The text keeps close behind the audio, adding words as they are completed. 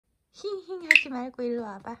힝힝 하지 말고 일로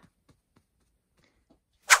와봐.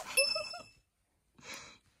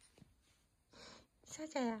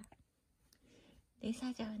 사자야. 내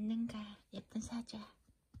사자 왔는가? 예쁜 사자.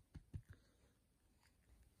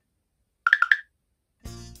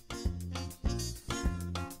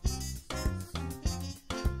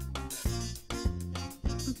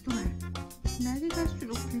 뽀뽀아, 날이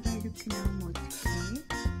갈수록 배가 이렇게 나오면 어떡해?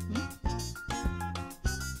 응?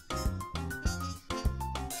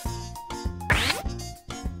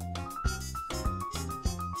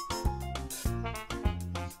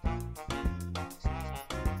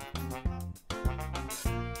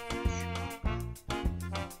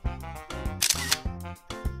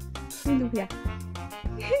 이 누구야?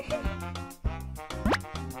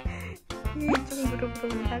 이쪽 무릎으로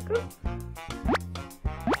온다고?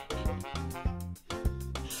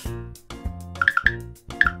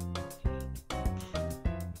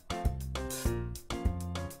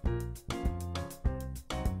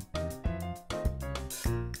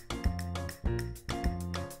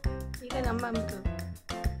 이건 엄마 무릎,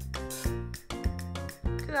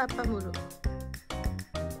 그 아빠 무릎.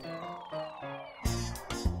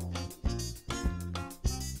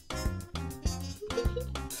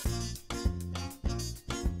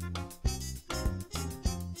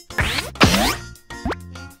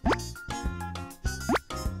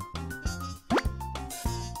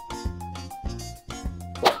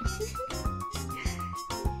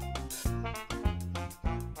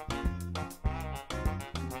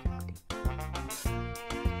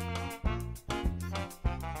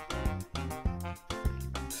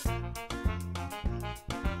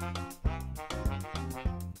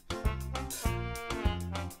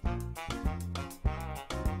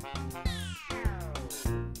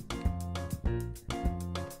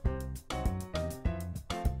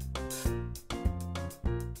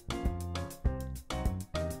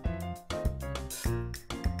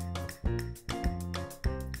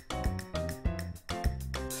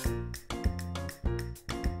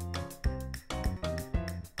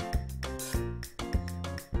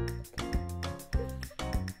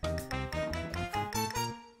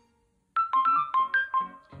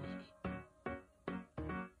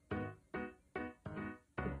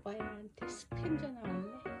 오빠한테 스팸 전화 왔네.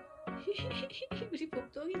 우리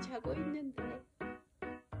복동이 자고 있는데.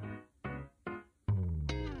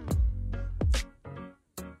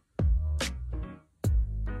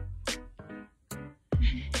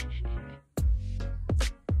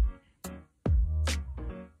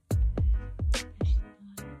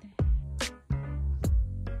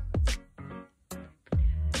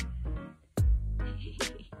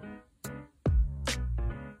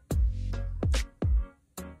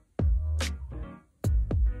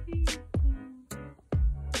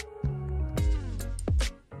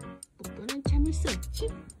 참을 수 없지?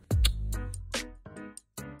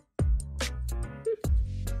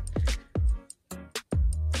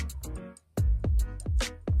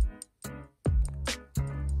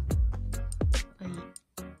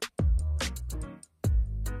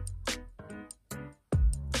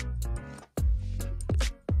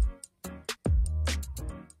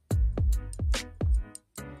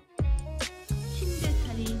 침대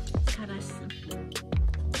다리 갈았어.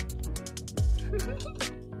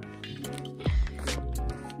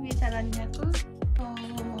 왜 자랐냐고?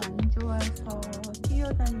 안 좋아서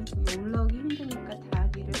뛰어다니고 올라오기 힘드니까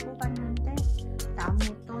다리를 뽑았는데 나무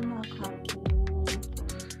떠나가고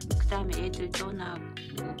그 다음에 애들 떠나고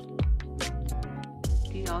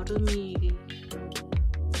우리 여름이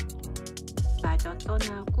마저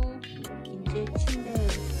떠나고 이제 침대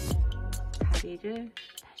다리를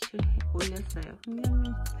다시 올렸어요.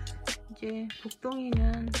 왜냐면 이제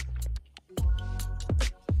복동이는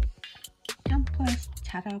점프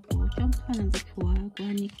잘하고 점프하는 거 좋아하고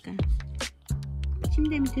하니까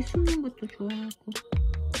침대 밑에 숨는 것도 좋아하고.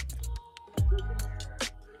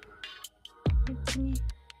 예쁘니?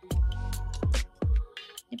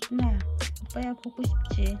 예쁘나? 오빠야 보고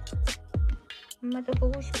싶지? 엄마도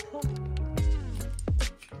보고 싶어?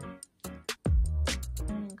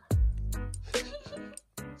 하는가?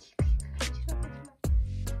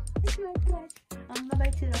 하지마. 엄마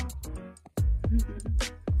말 들어.